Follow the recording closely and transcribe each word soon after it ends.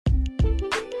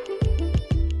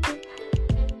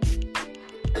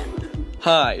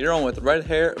Hi, you're on with Red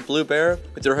Hair, Blue Bear,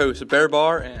 with your hosts Bear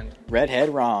Bar and Redhead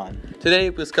Ron.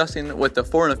 Today we're discussing with the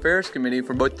Foreign Affairs Committee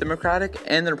from both Democratic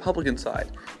and the Republican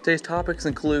side. Today's topics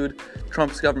include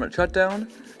Trump's government shutdown,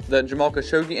 the Jamal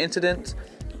Khashoggi incident,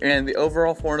 and the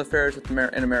overall foreign affairs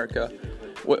in America.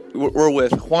 We're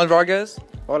with Juan Vargas.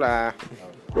 Hola.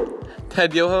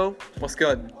 Ted Yoho. What's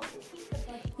good?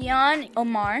 Jan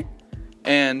Omar.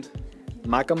 And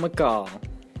Micah McCall.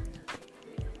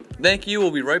 Thank you. We'll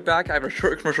be right back after a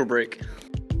short commercial break.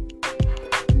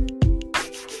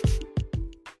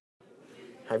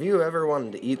 Have you ever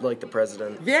wanted to eat like the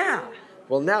president? Yeah.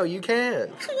 Well, now you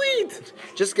can. Sweet.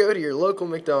 Just go to your local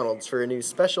McDonald's for a new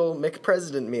special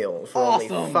McPresident meal for only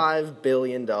 $5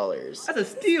 billion. That's a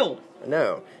steal.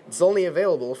 No, it's only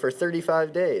available for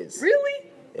 35 days.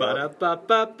 Really?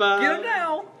 Ba-da-ba-ba-ba. Get it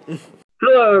now.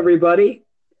 Hello, everybody.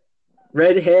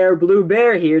 Red Hair, Blue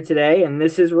Bear here today, and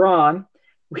this is Ron.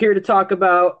 We're here to talk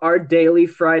about our daily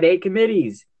Friday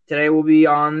committees. Today we'll be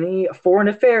on the Foreign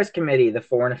Affairs Committee. The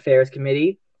Foreign Affairs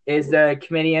Committee is the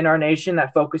committee in our nation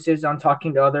that focuses on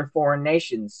talking to other foreign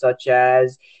nations, such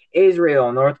as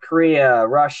Israel, North Korea,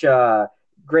 Russia,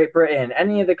 Great Britain,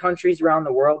 any of the countries around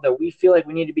the world that we feel like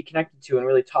we need to be connected to and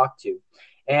really talk to.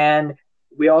 And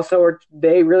we also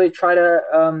they really try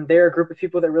to, they're a group of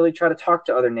people that really try to talk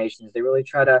to other nations. They really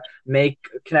try to make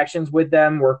connections with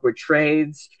them, work with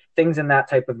trades, things in that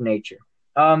type of nature.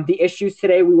 The issues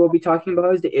today we will be talking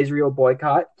about is the Israel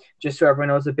boycott. Just so everyone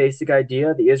knows the basic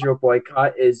idea, the Israel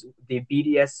boycott is the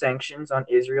BDS sanctions on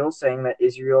Israel, saying that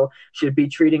Israel should be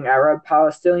treating Arab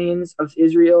Palestinians of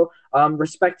Israel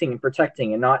respecting and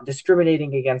protecting and not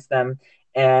discriminating against them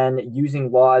and using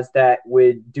laws that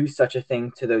would do such a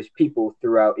thing to those people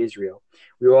throughout Israel.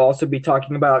 We will also be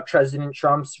talking about President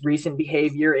Trump's recent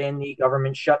behavior in the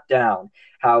government shutdown,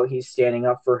 how he's standing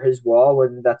up for his wall,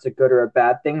 whether that's a good or a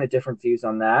bad thing, the different views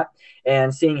on that,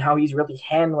 and seeing how he's really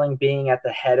handling being at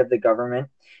the head of the government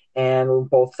and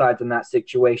both sides in that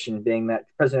situation, being that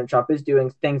President Trump is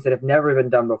doing things that have never been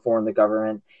done before in the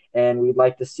government, and we'd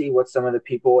like to see what some of the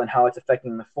people and how it's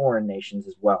affecting the foreign nations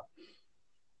as well.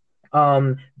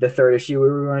 The third issue we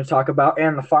were going to talk about,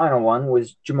 and the final one,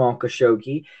 was Jamal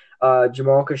Khashoggi.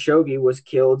 Jamal Khashoggi was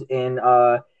killed in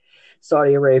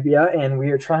Saudi Arabia, and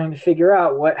we are trying to figure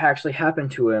out what actually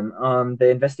happened to him. The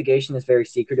investigation is very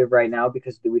secretive right now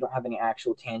because we don't have any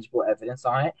actual tangible evidence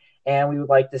on it, and we would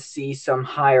like to see some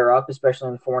higher up, especially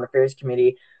in the Foreign Affairs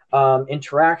Committee,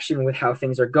 interaction with how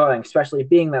things are going, especially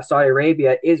being that Saudi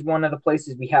Arabia is one of the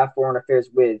places we have foreign affairs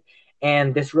with.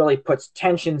 And this really puts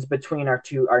tensions between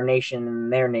our nation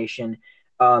and their nation,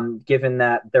 given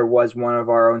that there was one of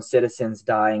our own citizens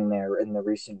dying there in the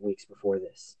recent weeks before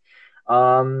this.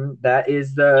 That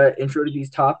is the intro to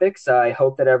these topics. I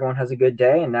hope that everyone has a good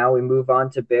day. And now we move on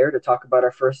to Bear to talk about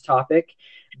our first topic,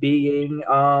 being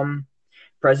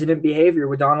president behavior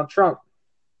with Donald Trump.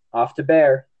 Off to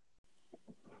Bear.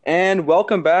 And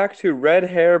welcome back to Red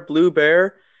Hair, Blue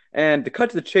Bear. And to cut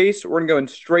to the chase, we're going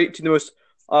straight to the most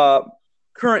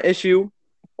current issue,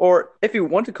 or if you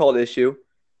want to call it issue,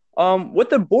 with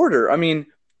the border. I mean,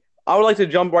 I would like to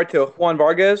jump right to Juan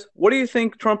Vargas. What do you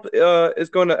think Trump is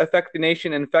going to affect the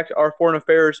nation and affect our foreign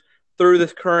affairs through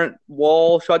this current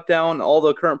wall shutdown, all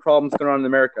the current problems going on in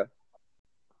America?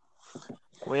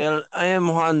 Well, I am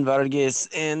Juan Vargas,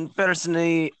 and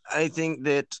personally, I think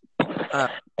that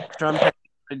Trump has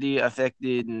already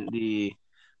affected the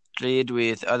trade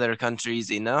with other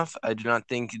countries enough. I do not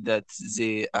think that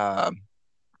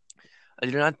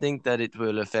it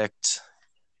will affect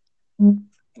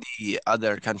the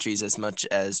other countries as much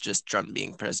as just Trump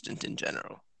being president in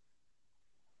general.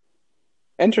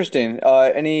 Interesting.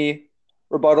 Any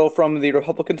rebuttal from the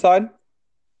Republican side?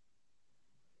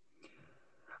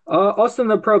 Also, on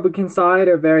the Republican side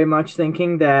are very much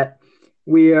thinking that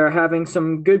we are having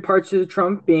some good parts of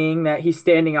Trump, being that he's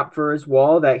standing up for his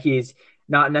wall, that he's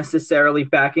not necessarily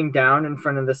backing down in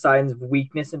front of the signs of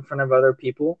weakness in front of other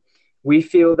people. We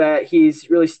feel that he's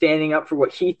really standing up for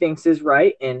what he thinks is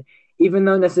right. And even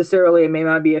though necessarily it may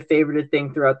not be a favorited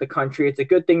thing throughout the country, it's a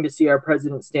good thing to see our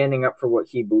president standing up for what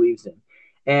he believes in.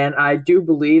 And I do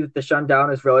believe that the shutdown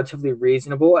is relatively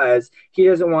reasonable, as he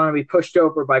doesn't want to be pushed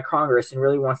over by Congress and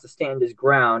really wants to stand his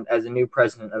ground as a new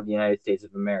president of the United States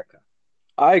of America.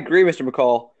 I agree, Mr.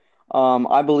 McCall.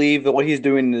 I believe that what he's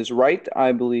doing is right.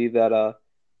 I believe that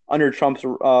under Trump's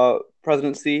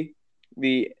presidency,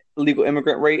 the illegal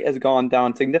immigrant rate has gone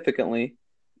down significantly,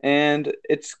 and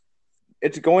it's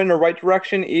going in the right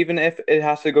direction, even if it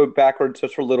has to go backwards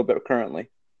just for a little bit currently.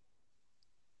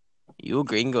 You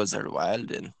gringos are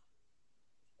wildin'.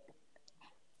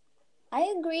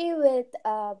 I agree with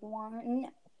Juan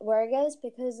Vargas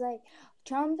because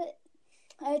Trump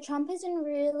Trump isn't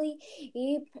really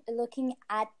looking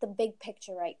at the big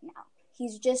picture right now.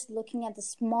 He's just looking at the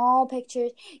small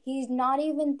pictures. He's not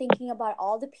even thinking about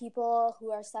all the people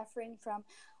who are suffering from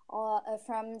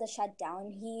the shutdown.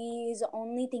 He's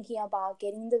only thinking about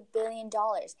getting the $1 billion.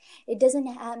 It doesn't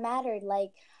matter.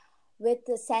 Like with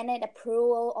the Senate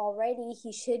approval already,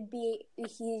 he should be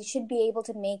able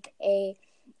to make a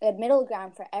middle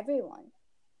ground for everyone.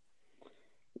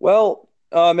 Well,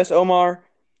 Miss Omar,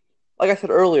 like I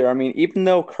said earlier, I mean, even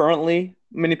though currently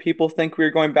many people think we're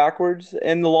going backwards,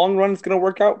 in the long run, it's going to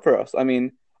work out for us. I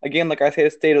mean, again, like I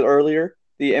stated earlier,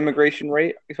 the immigration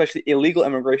rate, especially illegal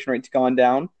immigration rate's gone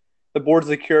down. The border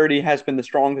security has been the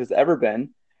strongest it's ever been.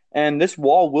 And this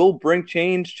wall will bring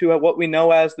change to what we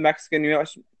know as the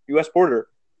Mexican-US border.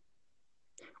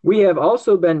 We have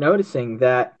also been noticing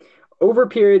that over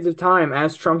periods of time,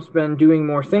 as Trump's been doing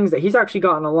more things, that he's actually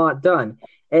gotten a lot done.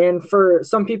 And for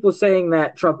some people saying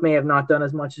that Trump may have not done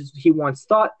as much as he once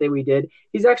thought that we did,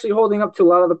 he's actually holding up to a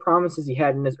lot of the promises he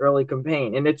had in his early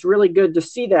campaign. And it's really good to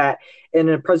see that in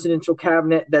a presidential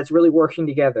cabinet that's really working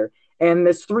together. And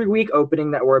this 3-week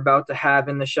opening that we're about to have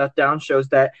in the shutdown shows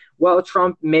that while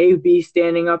Trump may be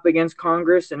standing up against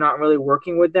Congress and not really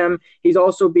working with them, he's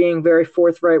also being very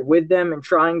forthright with them and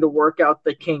trying to work out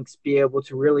the kinks, be able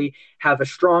to really have a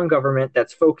strong government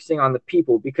that's focusing on the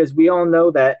people. Because we all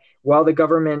know that while the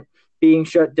government being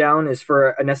shut down is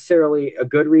for necessarily a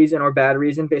good reason or bad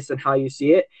reason based on how you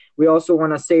see it, we also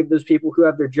want to save those people who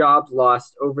have their jobs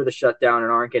lost over the shutdown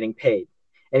and aren't getting paid.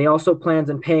 And he also plans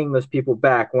on paying those people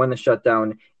back when the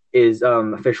shutdown is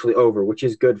officially over, which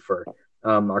is good for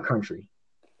our country.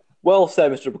 Well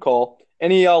said, Mr. Bacall.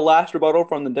 Any last rebuttal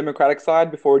from the Democratic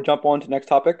side before we jump on to the next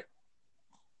topic?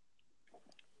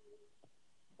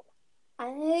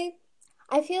 I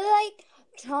feel like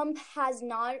Trump has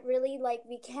not really,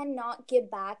 we cannot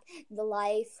give back the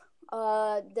life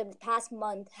the past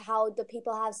month, how the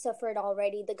people have suffered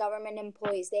already, the government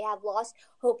employees, they have lost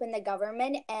hope in the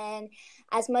government. And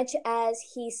as much as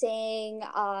he's saying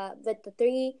with the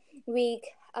 3-week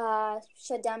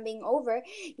shutdown being over,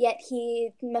 yet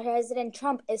President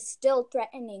Trump is still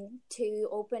threatening to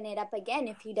open it up again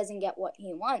if he doesn't get what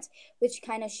he wants, which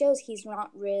kind of shows he's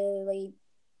not really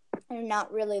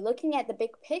looking at the big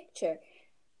picture.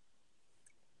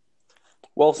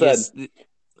 Well said. Yes,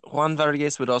 Juan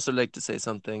Vargas would also like to say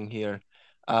something here.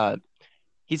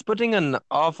 He's putting an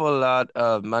awful lot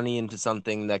of money into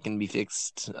something that can be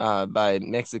fixed by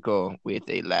Mexico with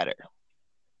a ladder.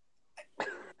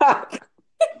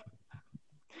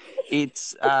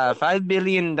 It's $5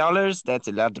 billion. That's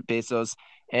a lot of pesos.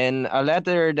 And a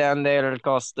ladder down there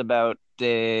cost about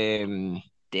 10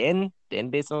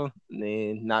 pesos.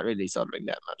 Not really soldering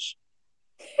that much.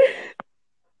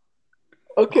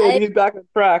 Okay, to get back on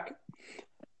track.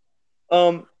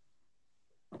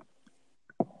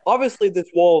 Obviously, this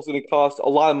wall is going to cost a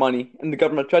lot of money, and the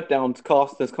government shutdowns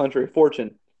cost this country a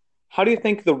fortune. How do you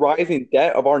think the rising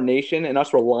debt of our nation and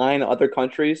us relying on other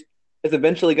countries is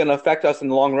eventually going to affect us in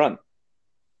the long run?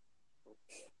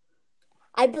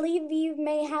 I believe we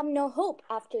may have no hope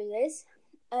after this.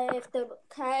 If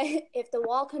the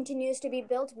wall continues to be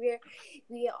built,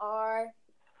 we are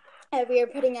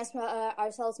putting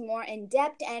ourselves more in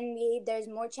debt, and there's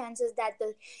more chances that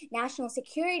the national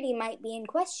security might be in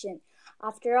question.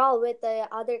 After all, with the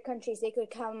other countries, they could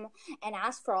come and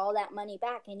ask for all that money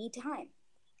back anytime.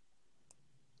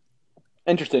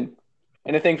 Interesting.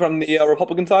 Anything from the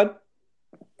Republican side?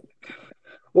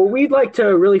 Well, we'd like to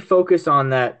really focus on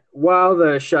that. While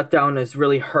the shutdown has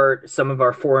really hurt some of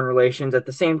our foreign relations, at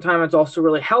the same time, it's also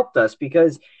really helped us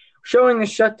because showing the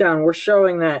shutdown, we're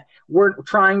showing that we're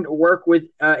trying to work with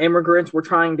immigrants. We're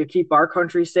trying to keep our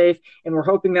country safe, and we're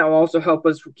hoping that will also help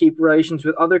us keep relations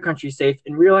with other countries safe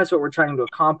and realize what we're trying to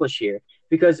accomplish here.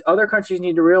 Because other countries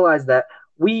need to realize that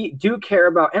we do care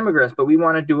about immigrants, but we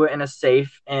want to do it in a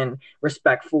safe and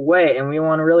respectful way. And we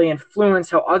want to really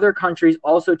influence how other countries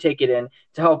also take it in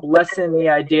to help lessen the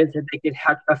ideas that they could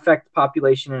affect the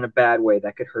population in a bad way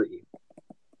that could hurt you.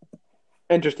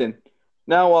 Interesting.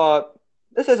 Now,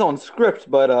 this is on script,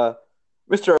 but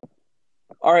Mr.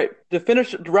 All right,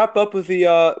 to wrap up with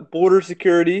the border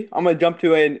security, I'm going to jump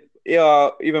to an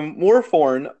even more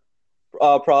foreign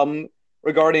problem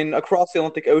regarding across the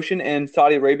Atlantic Ocean and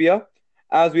Saudi Arabia.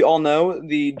 As we all know,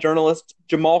 the journalist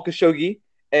Jamal Khashoggi,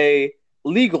 a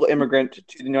legal immigrant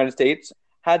to the United States,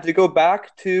 had to go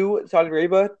back to Saudi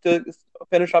Arabia to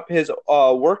finish up his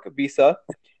work visa,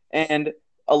 and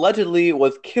allegedly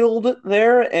was killed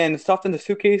there and stuffed into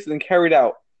suitcases and carried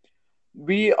out.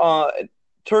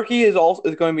 Turkey is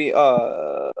going to be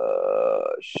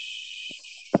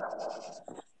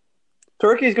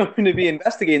Turkey is going to be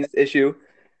investigating this issue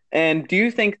And do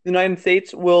you think the United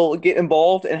States will get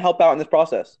involved and help out in this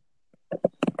process?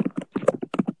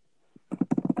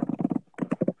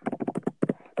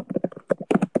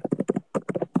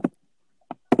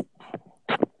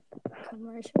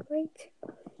 Commercial break.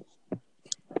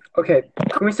 Okay,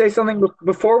 can we say something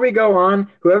before we go on?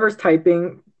 Whoever's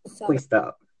typing, Sorry. please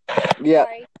stop. Yeah.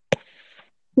 Sorry.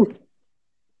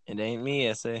 It ain't me,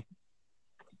 essay.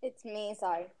 It's me.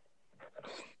 Sorry.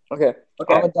 Okay.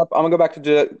 Okay. I'm gonna go back to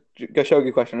the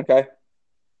Khashoggi question. Okay.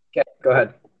 Okay, go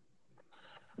ahead.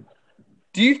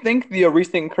 Do you think the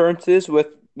recent occurrences with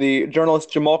the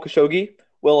journalist Jamal Khashoggi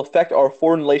will affect our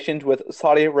foreign relations with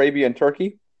Saudi Arabia and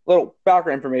Turkey? A little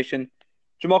background information.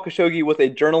 Jamal Khashoggi was a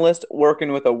journalist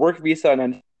working with a work visa, and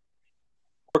then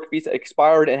work visa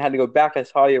expired and had to go back to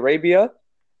Saudi Arabia,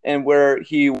 and where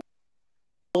he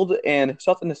killed and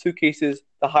stuffed into suitcases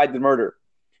to hide the murder.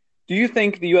 Do you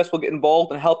think the U.S. will get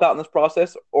involved and help out in this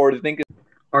process, or do you think?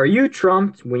 Are you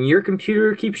trumped when your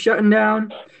computer keeps shutting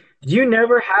down? Do you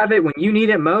never have it when you need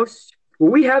it most?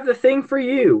 Well, we have the thing for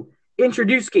you.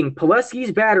 Introducing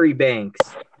Pulaski's battery banks.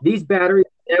 These batteries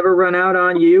never run out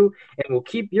on you and will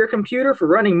keep your computer for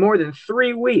running more than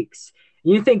 3 weeks.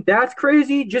 You think that's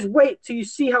crazy? Just wait till you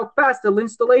see how fast the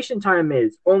installation time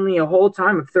is. Only a hold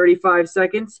time of 35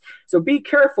 seconds. So be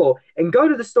careful and go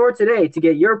to the store today to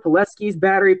get your Pulaski's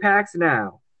battery packs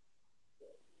now.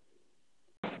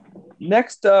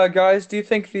 Next, guys, do you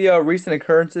think the recent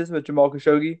occurrences with Jamal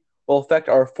Khashoggi will affect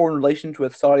our foreign relations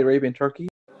with Saudi Arabia and Turkey?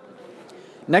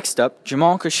 Next up,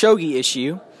 Jamal Khashoggi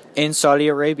issue in Saudi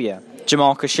Arabia.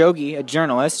 Jamal Khashoggi, a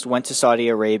journalist, went to Saudi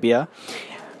Arabia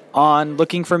on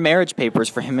looking for marriage papers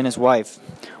for him and his wife.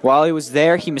 While he was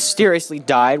there, he mysteriously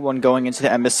died when going into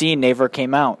the embassy and never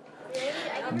came out.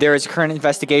 There is a current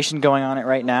investigation going on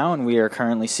right now, and we are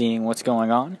currently seeing what's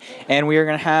going on. And we are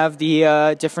going to have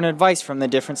the different advice from the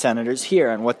different senators here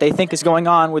on what they think is going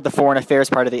on with the foreign affairs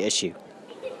part of the issue.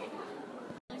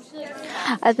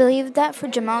 I believe that for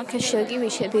Jamal Khashoggi, we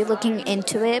should be looking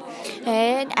into it,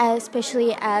 and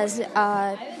especially as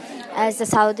the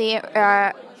Saudi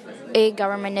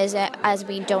government is, as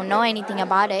we don't know anything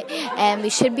about it, and we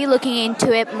should be looking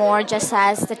into it more, just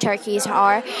as the Turkeys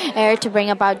are, to bring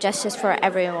about justice for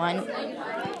everyone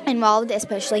involved,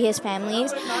 especially his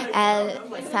families and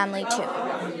family too.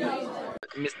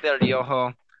 Mr.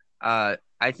 Yoho,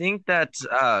 I think that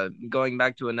going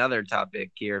back to another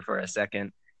topic here for a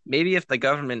second, maybe if the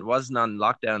government wasn't on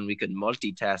lockdown, we could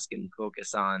multitask and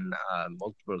focus on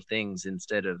multiple things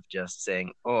instead of just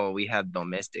saying, oh, we have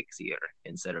domestics here,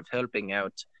 instead of helping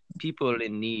out people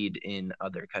in need in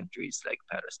other countries like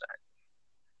Palestine.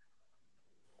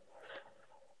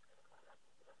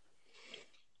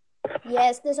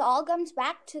 Yes, this all comes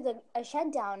back to the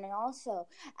shutdown, and also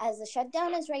as the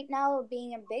shutdown is right now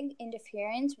being a big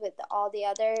interference with all the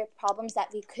other problems that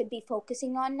we could be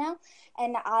focusing on now.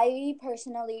 And I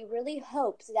personally really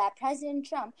hope that President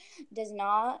Trump does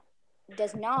not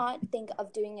think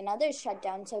of doing another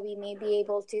shutdown, so we may be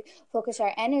able to focus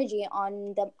our energy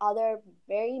on the other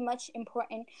very much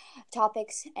important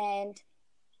topics and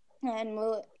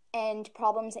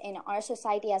problems in our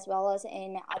society as well as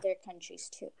in other countries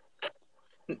too.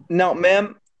 Now,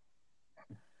 ma'am,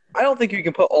 I don't think you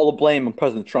can put all the blame on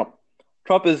President Trump.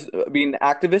 Trump is being an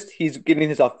activist. He's getting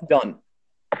his stuff done.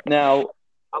 Now,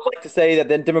 I'd like to say that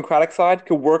the Democratic side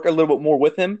could work a little bit more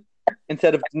with him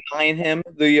instead of denying him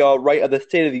the right of the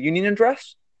State of the Union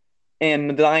address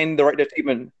and denying the right to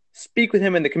even speak with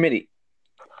him in the committee.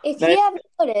 If you have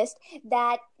noticed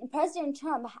that President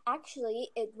Trump, actually,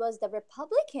 it was the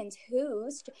Republicans who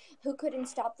couldn't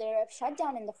stop the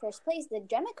shutdown in the first place. The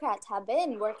Democrats have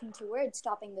been working towards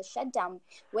stopping the shutdown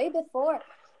way before,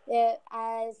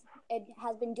 as it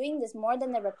has been doing this more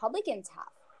than the Republicans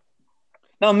have.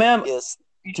 Now, ma'am, yes,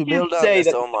 to build on this,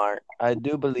 Omar, I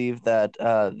do believe that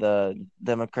the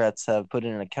Democrats have put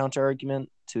in a counter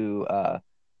argument to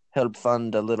help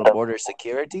fund a little border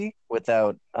security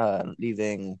without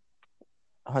leaving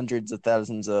hundreds of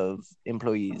thousands of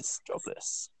employees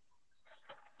jobless.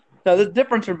 Now, there's a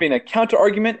difference from being a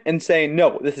counter-argument and saying,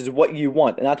 no, this is what you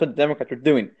want, and that's what the Democrats are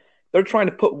doing. They're trying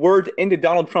to put words into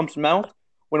Donald Trump's mouth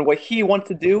when what he wants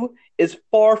to do is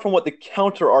far from what the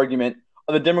counter-argument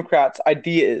of the Democrats'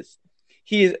 idea is.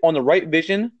 He is on the right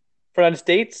vision for the United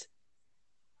States,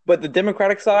 but the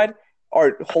Democratic side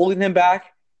are holding him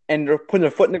back, and they're putting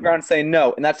their foot in the ground and saying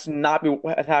no, and that's not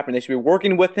what's happening. They should be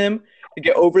working with him to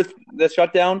get over the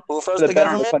shutdown. Who froze the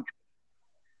government?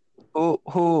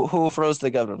 Who froze the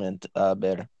government,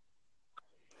 Bear?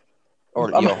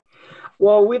 Or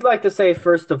Well, we'd like to say,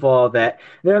 first of all, that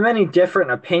there are many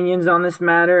different opinions on this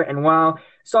matter, and while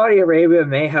Saudi Arabia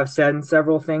may have said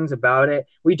several things about it,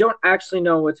 we don't actually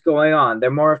know what's going on. They're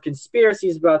more of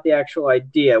conspiracies about the actual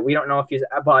idea. We don't know if his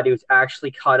body was actually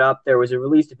cut up. There was a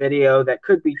released video that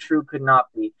could be true, could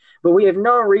not be. But we have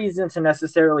no reason to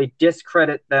necessarily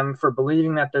discredit them for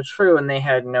believing that they're true and they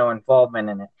had no involvement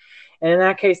in it. And in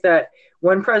that case, that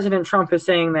when President Trump is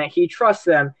saying that he trusts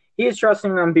them, he is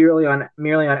trusting them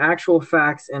merely on actual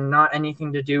facts and not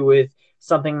anything to do with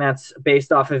something that's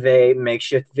based off of a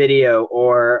makeshift video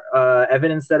or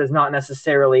evidence that is not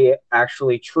necessarily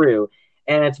actually true.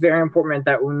 And it's very important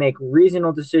that we make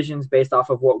reasonable decisions based off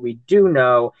of what we do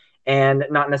know and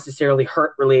not necessarily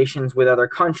hurt relations with other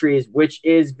countries, which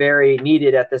is very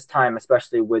needed at this time,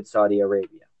 especially with Saudi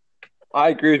Arabia. I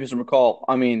agree with Mr. McCall.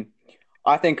 I mean,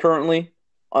 I think currently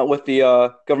with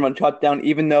the government shutdown,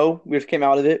 even though we just came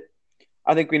out of it,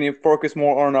 I think we need to focus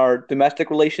more on our domestic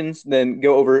relations than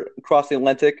go over across the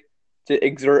Atlantic to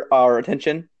exert our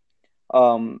attention.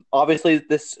 Obviously,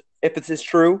 if this is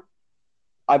true,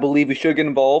 I believe we should get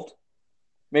involved,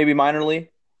 maybe minorly.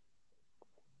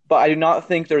 But I do not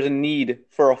think there's a need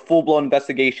for a full-blown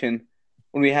investigation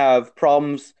when we have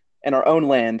problems in our own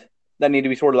land that need to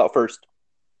be sorted out first.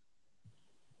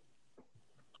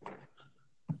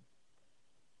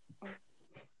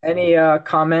 Any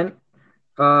comment?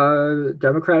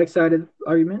 Democratic side of the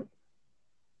argument?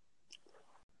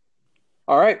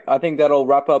 All right. I think that'll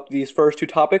wrap up these first two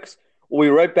topics. We'll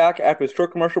be right back after a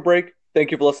short commercial break.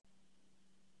 Thank you for listening.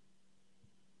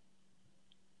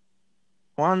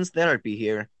 Juan's therapy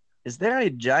here. Is there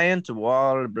a giant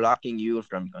wall blocking you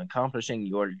from accomplishing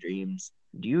your dreams?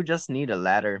 Do you just need a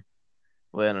ladder?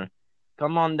 Well,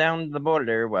 come on down the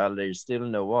border while there's still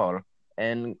no wall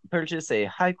and purchase a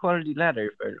high-quality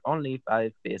ladder for only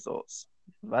 5 pesos.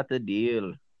 What a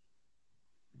deal.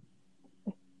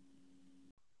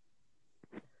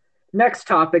 Next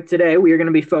topic today, we are going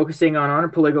to be focusing on our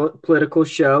political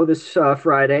show this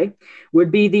Friday,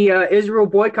 would be the Israel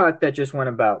boycott that just went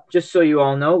about. Just so you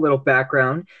all know, a little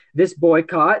background. This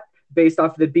boycott, based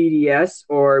off of the BDS,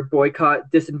 or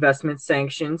Boycott, Disinvestment,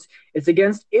 Sanctions, it's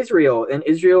against Israel, and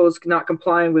Israel is not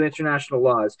complying with international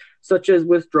laws, such as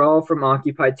withdrawal from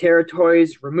occupied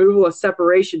territories, removal of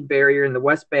separation barrier in the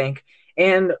West Bank,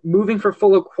 and moving for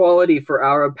full equality for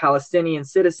Arab Palestinian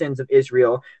citizens of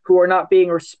Israel who are not being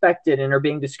respected and are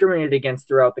being discriminated against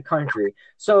throughout the country.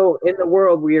 So in the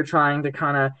world, we are trying to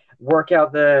kind of work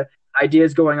out the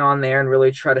ideas going on there and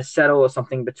really try to settle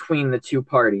something between the two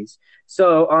parties.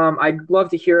 So I'd love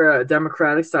to hear a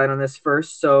Democratic side on this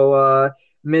first. So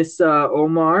Miss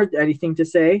Omar, anything to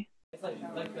say?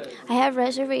 I have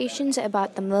reservations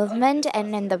about the movement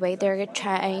and the way they're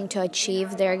trying to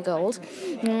achieve their goals.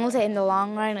 In the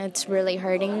long run, it's really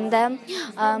hurting them.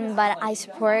 But I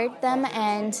support them,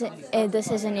 and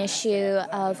this is an issue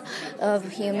of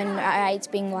human rights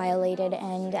being violated.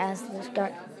 And as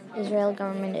the Israel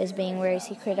government is being very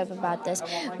secretive about this,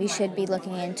 we should be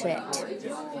looking into it.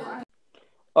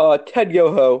 Ted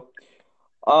Yoho.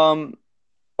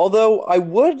 Although I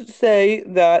would say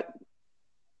that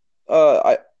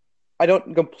I'm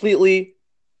not completely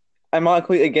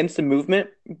against the movement,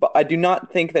 but I do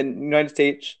not think that the United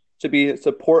States should be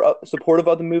supportive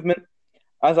of the movement.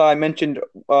 As I mentioned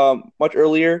much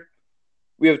earlier,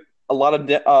 we have a lot of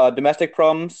domestic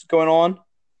problems going on,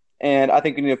 and I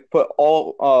think we need to put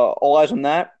all eyes on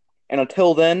that. And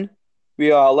until then,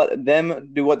 we let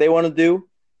them do what they want to do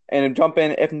and jump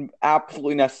in if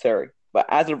absolutely necessary. But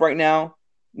as of right now,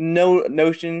 no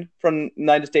notion from the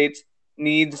United States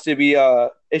needs to be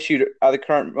issued at the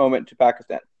current moment to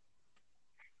Pakistan.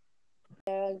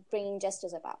 Bringing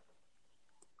justice about.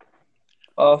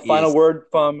 Final word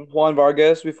from Juan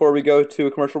Vargas before we go to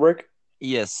a commercial break.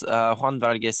 Yes, Juan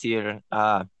Vargas here.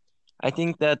 I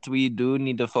think that we do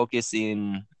need to focus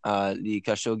in the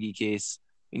Khashoggi case.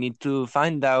 We need to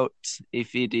find out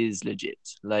if it is legit.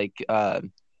 Like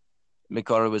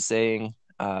Mikara was saying,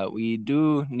 we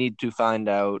do need to find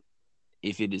out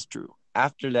if it is true.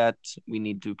 After that, we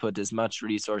need to put as much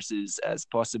resources as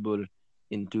possible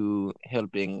into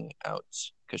helping out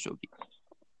Khashoggi.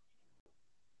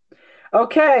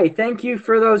 Okay, thank you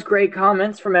for those great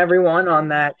comments from everyone on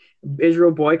that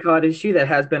Israel boycott issue that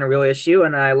has been a real issue,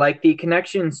 and I like the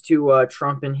connections to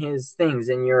Trump and his things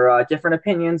and your different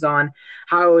opinions on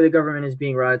how the government is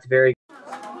being run. It's very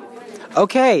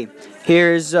Okay,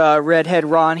 here's Redhead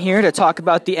Ron here to talk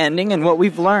about the ending and what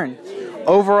we've learned.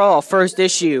 Overall, first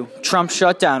issue, Trump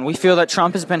shutdown. We feel that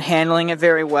Trump has been handling it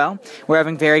very well. We're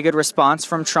having very good response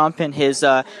from Trump and his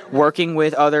working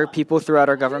with other people throughout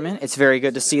our government. It's very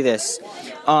good to see this.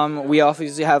 We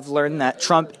obviously have learned that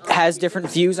Trump has different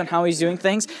views on how he's doing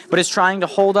things, but is trying to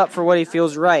hold up for what he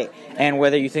feels right. And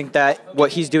whether you think that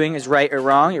what he's doing is right or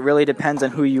wrong, it really depends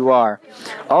on who you are.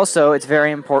 Also, it's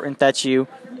very important that you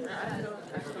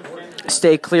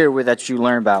stay clear with that you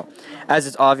learn about, as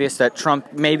it's obvious that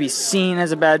Trump may be seen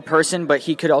as a bad person, but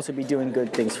he could also be doing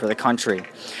good things for the country.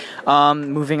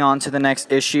 Moving on to the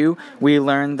next issue, we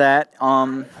learned that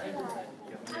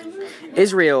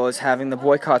Israel is having the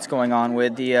boycotts going on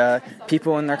with the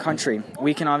people in their country.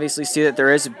 We can obviously see that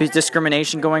there is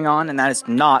discrimination going on, and that is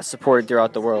not supported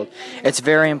throughout the world. It's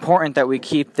very important that we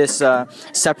keep this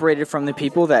separated from the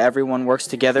people, that everyone works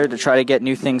together to try to get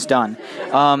new things done.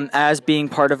 As being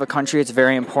part of a country, it's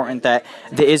very important that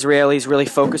the Israelis really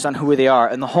focus on who they are,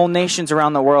 and the whole nations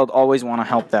around the world always want to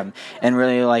help them and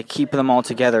really keep them all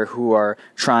together who are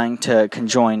trying to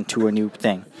conjoin to a new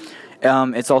thing.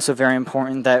 It's also very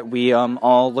important that we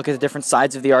all look at the different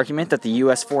sides of the argument, that the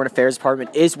U.S. Foreign Affairs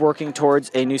Department is working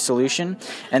towards a new solution,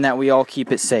 and that we all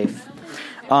keep it safe.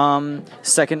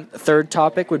 Third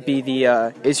topic would be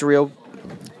the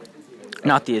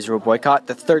not the Israel boycott.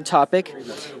 The third topic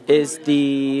is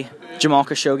the Jamal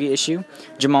Khashoggi issue.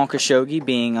 Jamal Khashoggi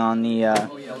being on the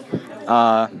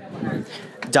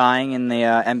dying in the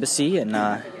embassy in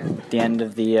the end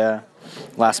of the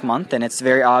last month, and it's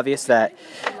very obvious that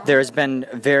there's been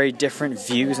very different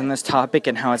views on this topic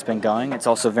and how it's been going. It's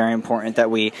also very important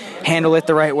that we handle it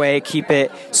the right way, keep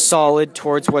it solid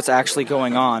towards what's actually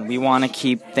going on. We want to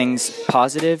keep things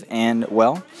positive and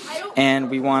well, and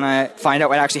we want to find out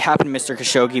what actually happened to Mr.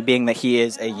 Khashoggi, being that he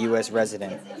is a U.S.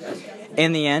 resident.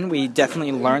 In the end, we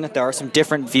definitely learned that there are some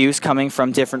different views coming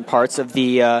from different parts of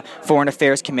the Foreign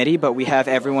Affairs Committee, but we have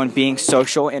everyone being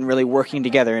social and really working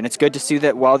together. And it's good to see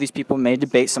that while these people may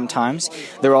debate sometimes,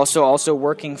 they're also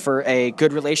working for a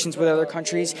good relations with other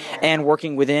countries and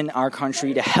working within our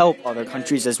country to help other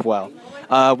countries as well.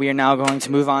 We are now going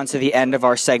to move on to the end of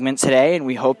our segment today, and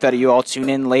we hope that you all tune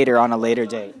in later on a later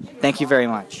date. Thank you very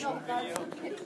much.